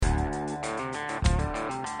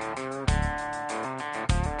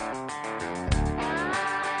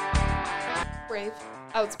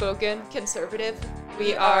outspoken, conservative.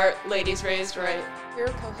 We are Ladies Raised Right. We're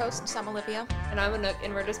co-hosts, I'm Olivia. And I'm a Nook,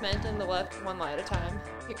 and we're just managing the left one lie at a time.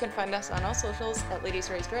 You can find us on all socials at Ladies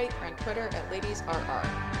Raised Right, or on Twitter at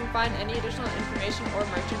LadiesRR. You can find any additional information or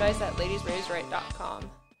merchandise at ladiesraisedright.com.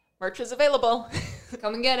 Merch is available.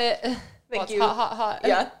 Come and get it. Thank you. Hot, hot, hot.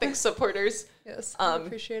 Yeah, thanks, supporters. Yes, I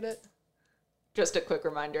appreciate it. Just a quick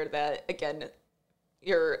reminder that, again,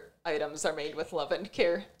 your items are made with love and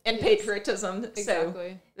care and patriotism.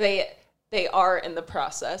 Exactly. So they are in the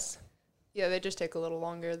process. Yeah, they just take a little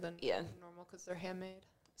longer than normal because they're handmade.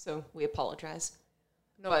 So we apologize.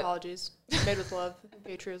 No apologies. Made with love and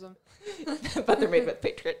patriotism. But they're made with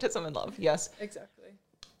patriotism and love, yes. Exactly.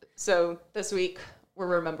 So this week, we're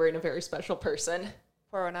remembering a very special person.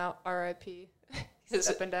 Pour one out, R.I.P.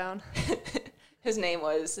 Stepping down. His name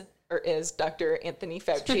was, or is, Dr. Anthony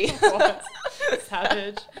Fauci.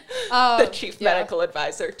 Savage. The chief medical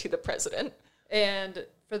advisor to the president. And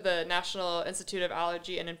for the National Institute of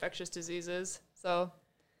Allergy and Infectious Diseases. So,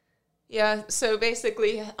 yeah, so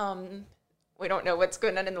basically, we don't know what's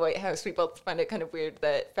going on in the White House. We both find it kind of weird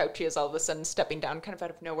that Fauci is all of a sudden stepping down kind of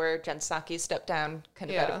out of nowhere. Jen Psaki stepped down kind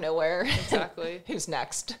of out of nowhere. Exactly. Who's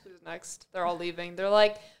next? Who's next? They're all leaving. They're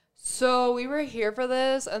like, so we were here for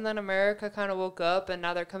this, and then America kind of woke up, and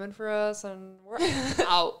now they're coming for us, and we're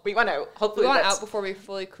out. We want out. Hopefully we want out before we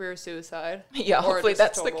fully career suicide. Yeah, hopefully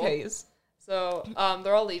that's the case. So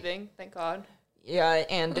they're all leaving, thank God. Yeah,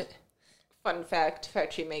 and fun fact,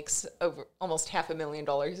 Fauci makes over almost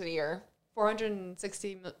 $500,000 a year.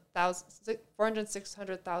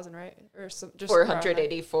 406,000, right? Or some, just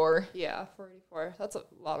 484. Yeah, 484. That's a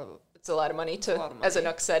lot of. It's a lot of money to, as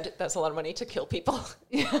Anook said, that's a lot of money to kill people.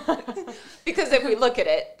 Because if we look at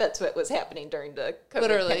it, that's what was happening during the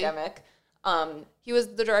COVID pandemic. He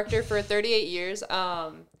was the director for 38 years.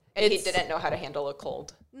 And he didn't know how to handle a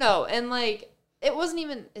cold. No, and like it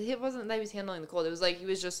wasn't that he was handling the cold. It was like he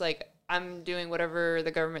was just like, I'm doing whatever the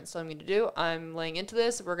government's telling me to do. I'm laying into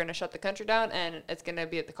this. We're going to shut the country down, and it's going to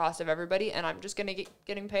be at the cost of everybody, and I'm just going to get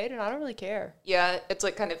getting paid, and I don't really care. Yeah, it's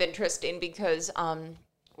like kind of interesting because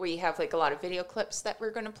we have like a lot of video clips that we're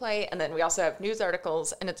going to play, and then we also have news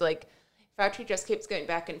articles, and it's like Fauci just keeps going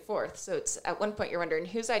back and forth. So it's at one point you're wondering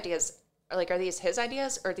whose ideas are these his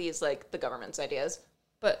ideas or are these like the government's ideas?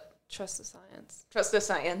 But trust the science. Trust the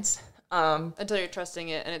science. Until you're trusting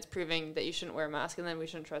it and it's proving that you shouldn't wear a mask, and then we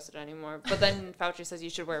shouldn't trust it anymore. But then Fauci says you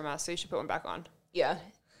should wear a mask, so you should put one back on. Yeah.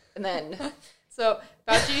 And then... So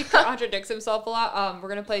Fauci contradicts himself a lot. We're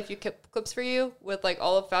going to play a few clips for you with like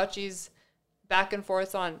all of Fauci's back and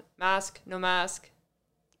forth on mask, no mask.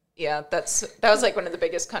 Yeah, that was like one of the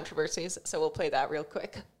biggest controversies, so we'll play that real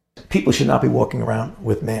quick. People should not be walking around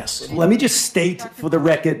with masks. Let me just state for the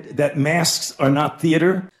record that masks are not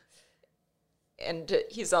theater. And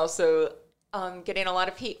he's also getting a lot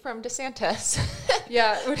of heat from DeSantis.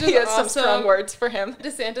 Yeah, which is he has awesome. Some strong words for him.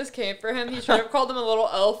 DeSantis came for him. He should have called him a little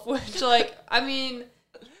elf, which, like, I mean...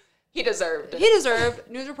 He deserved.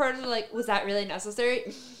 News reporters are like, was that really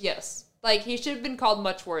necessary? Yes. Like, he should have been called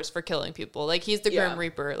much worse for killing people. Like, he's the Grim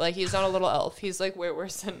Reaper. Like, he's not a little elf. He's, like, way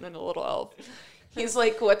worse than a little elf. He's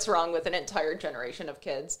like, what's wrong with an entire generation of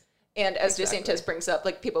kids? And as DeSantis brings up,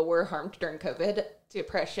 like, people were harmed during COVID.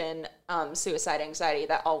 Depression, suicide, anxiety,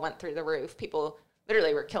 that all went through the roof. People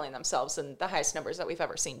literally were killing themselves in the highest numbers that we've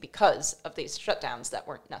ever seen because of these shutdowns that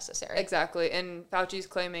weren't necessary. Exactly. And Fauci's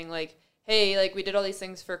claiming, like, hey, like, we did all these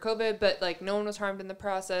things for COVID, but, like, no one was harmed in the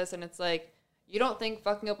process. And it's like, you don't think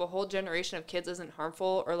fucking up a whole generation of kids isn't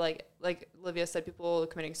harmful? Or, like Olivia said, people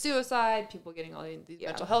committing suicide, people getting all these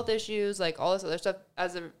mental health issues, like, all this other stuff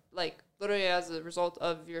literally as a result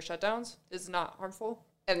of your shutdowns is not harmful.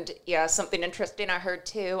 And yeah, something interesting I heard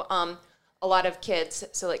too. A lot of kids,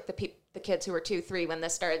 so like the kids who were 2, 3 when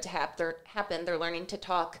this started to happen, they're learning to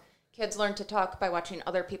talk. Kids learn to talk by watching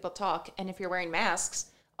other people talk. And if you're wearing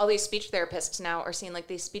masks, all these speech therapists now are seeing like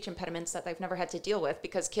these speech impediments that they've never had to deal with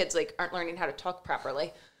because kids like aren't learning how to talk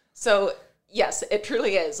properly. So yes, it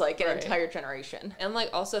truly is like an entire generation. And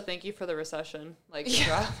like also thank you for the recession. Like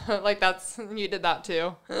like that's you did that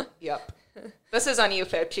too. Yep. This is on you,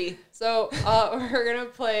 Fauci. So we're gonna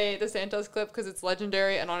play the Santos clip because it's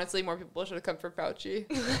legendary, and honestly, more people should have come for Fauci.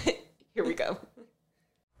 Here we go.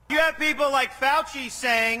 You have people like Fauci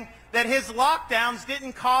saying that his lockdowns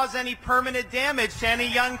didn't cause any permanent damage to any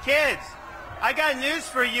young kids. I got news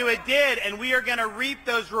for you, it did, and we are going to reap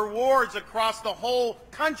those rewards across the whole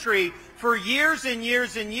country for years and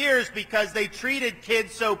years and years because they treated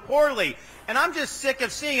kids so poorly. And I'm just sick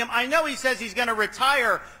of seeing him. I know he says he's going to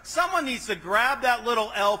retire. Someone needs to grab that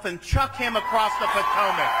little elf and chuck him across the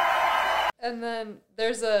Potomac. And then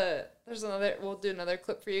there's another, we'll do another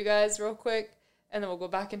clip for you guys real quick. and then we'll go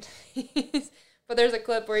back into these. But there's a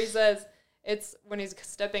clip where he says it's when he's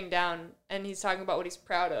stepping down and he's talking about what he's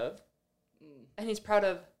proud of. And he's proud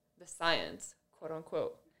of the science, quote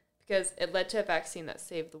unquote, because it led to a vaccine that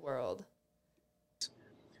saved the world.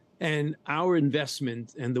 And our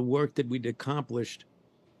investment and the work that we'd accomplished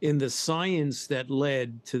in the science that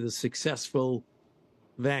led to the successful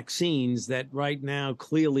vaccines that right now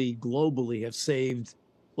clearly globally have saved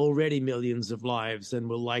already millions of lives and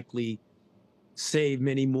will likely save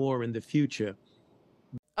many more in the future.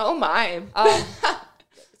 Oh my.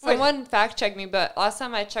 Someone fact checked me, but last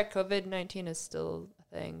time I checked, COVID-19 is still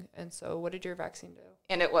a thing. And so what did your vaccine do?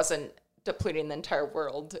 And it wasn't depleting the entire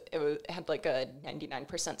world. It had like a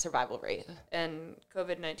 99% survival rate. And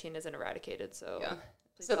COVID-19 isn't eradicated, so yeah.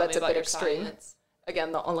 please So tell that's me a about bit your extreme. science.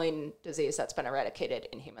 Again, the only disease that's been eradicated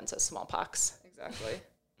in humans is smallpox. Exactly.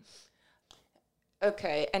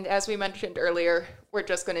 Okay, and as we mentioned earlier, we're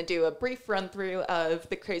just going to do a brief run through of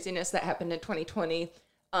the craziness that happened in 2020.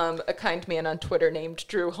 A kind man on Twitter named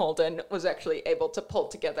Drew Holden was actually able to pull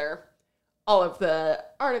together all of the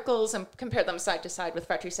articles and compare them side to side with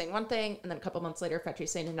Fauci saying one thing, and then a couple months later, Fauci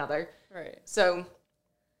saying another. Right. So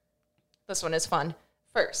this one is fun.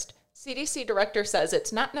 First, CDC director says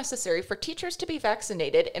it's not necessary for teachers to be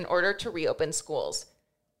vaccinated in order to reopen schools.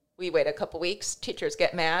 We wait a couple weeks, teachers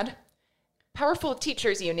get mad. Powerful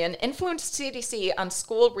Teachers Union influenced CDC on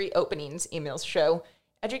school reopenings, emails show.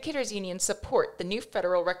 Educators Union support the new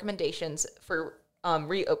federal recommendations for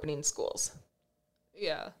reopening schools.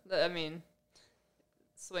 Yeah, I mean,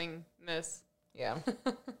 swing, miss. Yeah.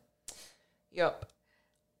 Yep.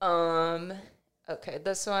 Okay,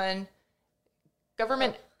 this one.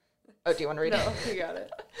 Government. Oh, do you want to read No, it? you got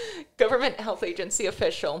it. Government health agency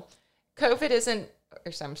official. Coronavirus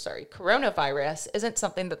isn't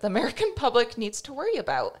something that the American public needs to worry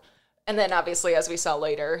about. And then obviously, as we saw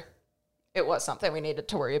later, it was something we needed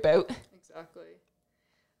to worry about. Exactly.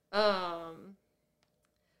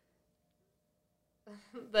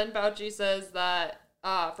 Then Fauci says that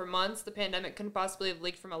for months the pandemic couldn't possibly have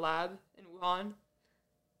leaked from a lab in Wuhan.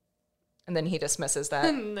 And then he dismisses that.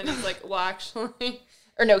 And then he's like, well, actually.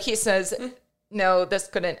 Or no, he says, no, this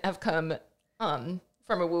couldn't have come from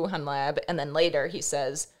a Wuhan lab. And then later he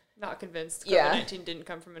says, Not convinced Yeah. COVID-19 didn't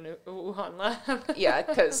come from a Wuhan lab. yeah,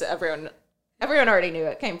 because everyone already knew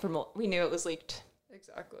it came from, we knew it was leaked.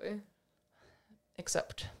 Exactly.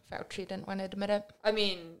 Except Fauci didn't want to admit it. I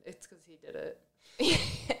mean, it's because he did it.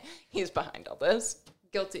 He's behind all this.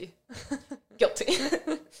 Guilty. Guilty.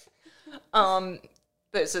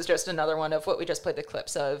 This is just another one of what we just played the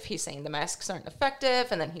clips of. He's saying the masks aren't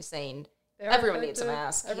effective, and then he's saying They are everyone needs a effective.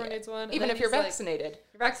 mask. Everyone needs one. And Even then if you're he's like, vaccinated.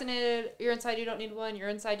 you're vaccinated, you're inside, you don't need one. You're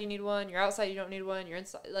inside, you need one. You're outside, you don't need one. You're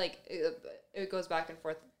inside. Like, it goes back and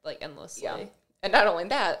forth, like, endlessly. Yeah. And not only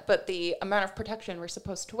that, but the amount of protection we're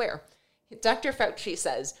supposed to wear. Dr. Fauci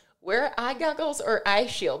says, wear eye goggles or eye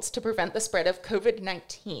shields to prevent the spread of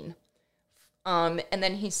COVID-19. And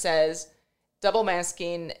then he says, double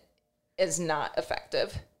masking is not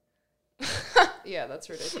effective. Yeah, that's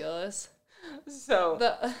ridiculous. So,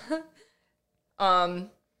 and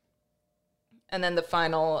then the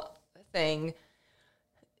final thing,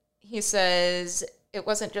 he says it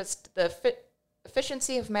wasn't just the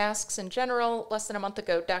efficiency of masks in general. Less than a month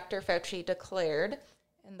ago, Dr. Fauci declared,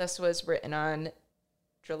 and this was written on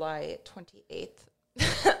July 28th.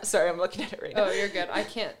 Sorry, I'm looking at it right now. Oh, you're good. I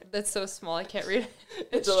can't. That's so small. I can't read it.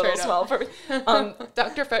 It's a little straight small up. for me.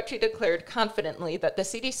 Dr. Fauci declared confidently that the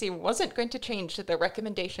CDC wasn't going to change their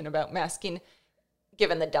recommendation about masking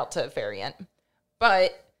given the Delta variant.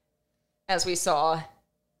 But as we saw,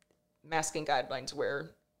 masking guidelines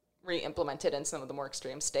were re-implemented in some of the more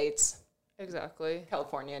extreme states. Exactly.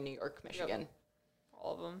 California, New York, Michigan. Yep.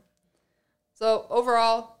 All of them. So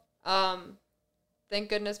overall, thank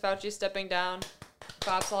goodness Fauci's stepping down.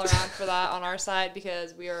 Claps all around for that on our side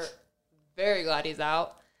because we are very glad he's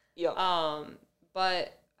out. Yep.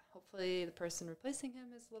 But hopefully the person replacing him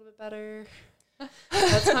is a little bit better.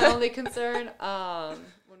 That's my only concern.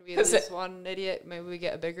 When we lose one idiot, maybe we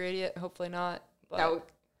get a bigger idiot. Hopefully not. But Now,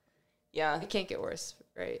 yeah. it can't get worse,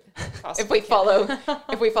 right? If Possibly we can't. follow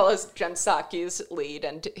Jen Psaki's lead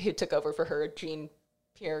and who took over for her, Jean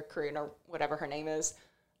Pierre Corinne or whatever her name is,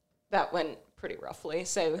 that went pretty roughly.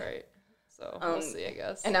 So, Right. So we'll see, I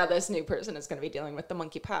guess. And now this new person is going to be dealing with the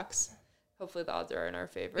monkeypox. Hopefully the odds are in our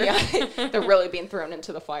favor. Yeah, they're really being thrown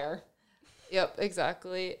into the fire. Yep,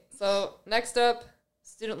 exactly. So next up,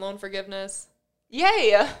 student loan forgiveness.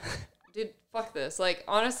 Yay! Dude, fuck this. Like,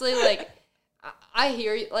 honestly, like, I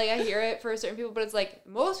hear it for certain people, but it's like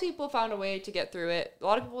most people found a way to get through it. A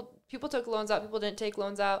lot of people took loans out. People didn't take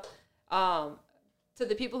loans out. to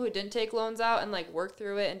the people who didn't take loans out and like work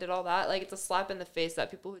through it and did all that, like it's a slap in the face that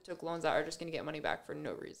people who took loans out are just going to get money back for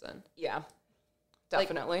no reason. Yeah,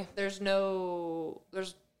 definitely.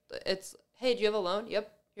 Like, it's, hey, do you have a loan?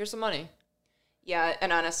 Yep. Here's some money. Yeah,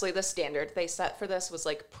 and honestly, the standard they set for this was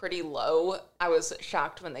like pretty low. I was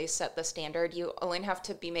shocked when they set the standard. You only have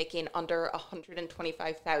to be making under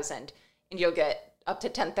 $125,000, and you'll get up to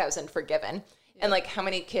 $10,000 forgiven. Yeah. And like, how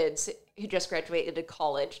many kids who just graduated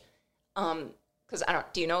college? Because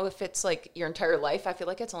do you know if it's like your entire life? I feel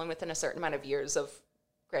like it's only within a certain amount of years of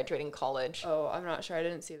graduating college. Oh, I'm not sure. I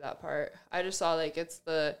didn't see that part. I just saw like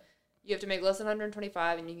you have to make less than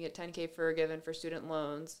 125 and you can get $10,000 forgiven for student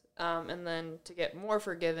loans. And then to get more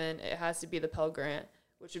forgiven, it has to be the Pell Grant,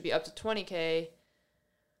 which would be up to $20,000.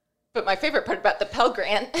 But my favorite part about the Pell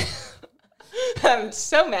Grant, I'm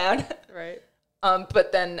so mad. Right.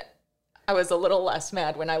 But then I was a little less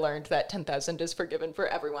mad when I learned that $10,000 is forgiven for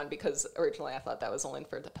everyone, because originally I thought that was only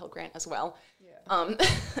for the Pell Grant as well.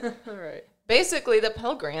 Yeah. Right. Basically, the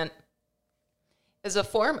Pell Grant is a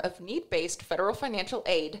form of need-based federal financial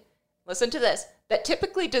aid, listen to this, that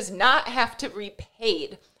typically does not have to be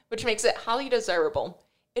repaid, which makes it highly desirable.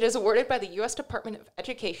 It is awarded by the U.S. Department of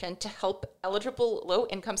Education to help eligible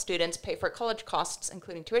low-income students pay for college costs,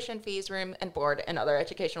 including tuition fees, room and board, and other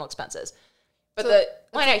educational expenses. But the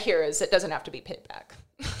line I hear is it doesn't have to be paid back.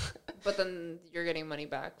 But then you're getting money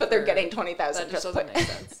back. But they're getting $20,000. That just doesn't make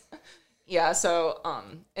sense. Yeah, so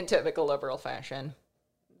in typical liberal fashion.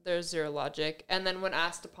 There's zero logic. And then when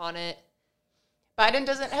asked upon it, Biden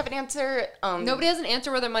doesn't have an answer. Nobody has an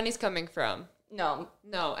answer where their money's coming from. No.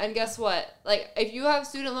 And guess what? Like, if you have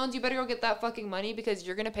student loans, you better go get that fucking money, because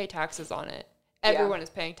you're going to pay taxes on it. Everyone is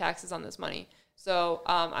paying taxes on this money. So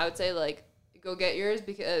I would say, like, go get yours,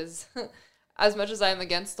 because as much as I'm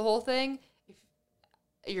against the whole thing,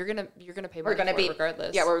 you're gonna pay money for it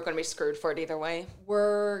regardless. Yeah, we're gonna be screwed for it either way.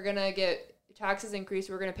 We're gonna get taxes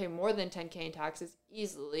increased. We're gonna pay more than $10,000 in taxes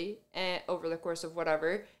easily, and over the course of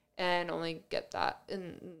whatever, and only get that.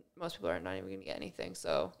 And most people are not even gonna get anything.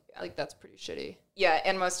 So like, that's pretty shitty. Yeah,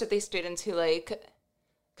 and most of these students who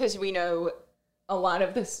because we know a lot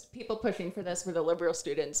of this people pushing for this were the liberal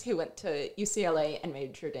students who went to UCLA and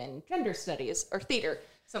majored in gender studies or theater,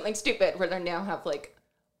 something stupid, where they now have like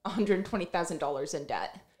 $120,000 in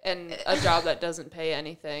debt. And a job that doesn't pay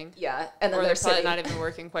anything. Yeah. And then or they're probably not even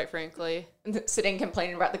working, quite frankly. Sitting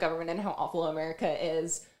complaining about the government and how awful America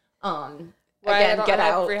is. Why don't I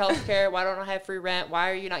have free healthcare? Why don't I have free rent? Why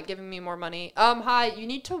are you not giving me more money? Hi, you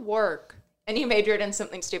need to work. And you majored in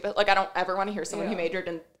something stupid. Like, I don't ever want to hear someone who majored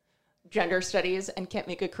in gender studies and can't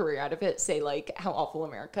make a career out of it say, like, how awful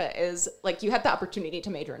America is. Like, you had the opportunity to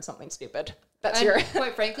major in something stupid.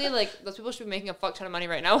 Quite frankly, like, those people should be making a fuck ton of money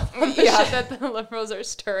right now from the shit that the liberals are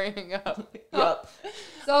stirring up. Yep.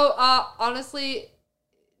 So, honestly,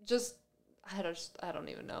 I don't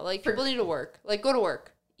even know. Like, people need to work. Like, go to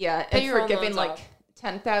work. Yeah, and for giving, like,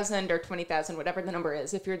 $10,000 or $20,000, whatever the number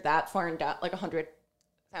is, if you're that far in debt, like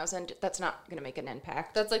 $100,000, that's not going to make an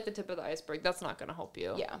impact. That's, like, the tip of the iceberg. That's not going to help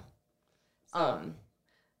you. Yeah.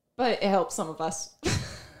 But it helps some of us.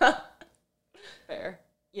 Fair.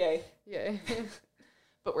 Yay.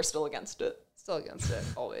 But we're still against it. Still against it,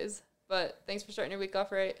 always. But thanks for starting your week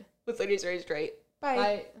off right. With Ladies Raised Right.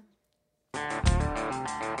 Bye.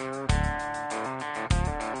 Bye.